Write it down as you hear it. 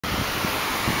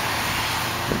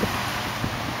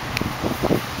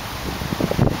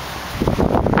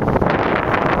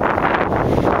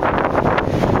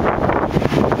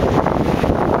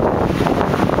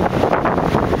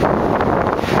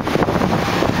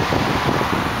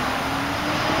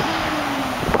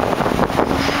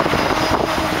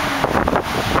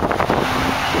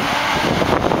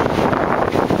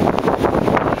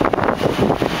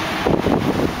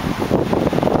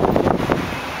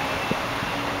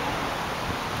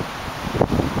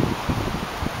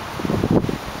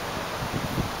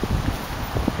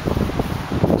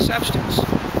substance.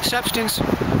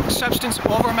 Substance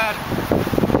over matter.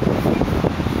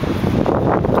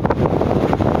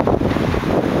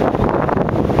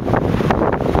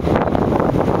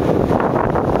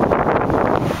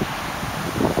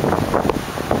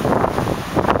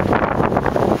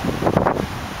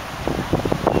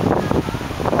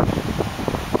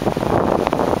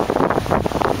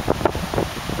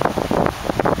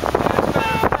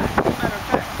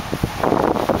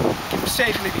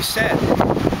 Safely be said.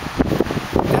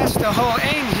 That's the whole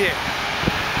aim here.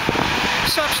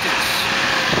 Substance,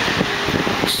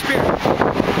 spirit,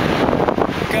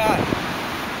 God,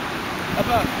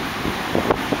 above.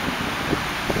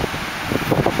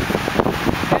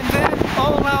 And then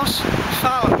all else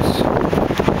follows.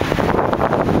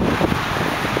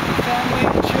 Family,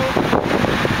 children,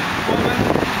 woman,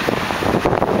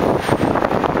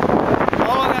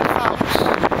 all of that follows.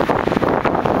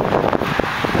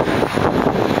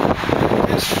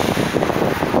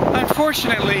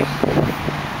 Unfortunately,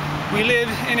 we live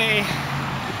in a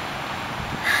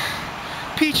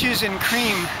peaches and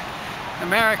cream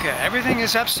America. Everything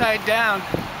is upside down,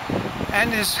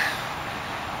 and is,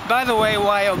 by the way,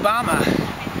 why Obama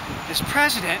is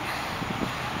president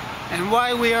and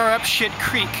why we are up shit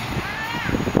creek.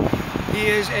 He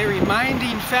is a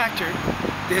reminding factor.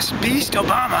 This beast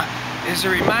Obama is a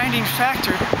reminding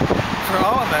factor for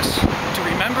all of us to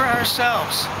remember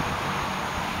ourselves.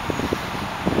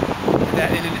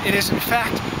 That it is in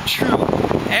fact true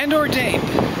and ordained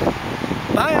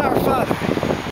by our Father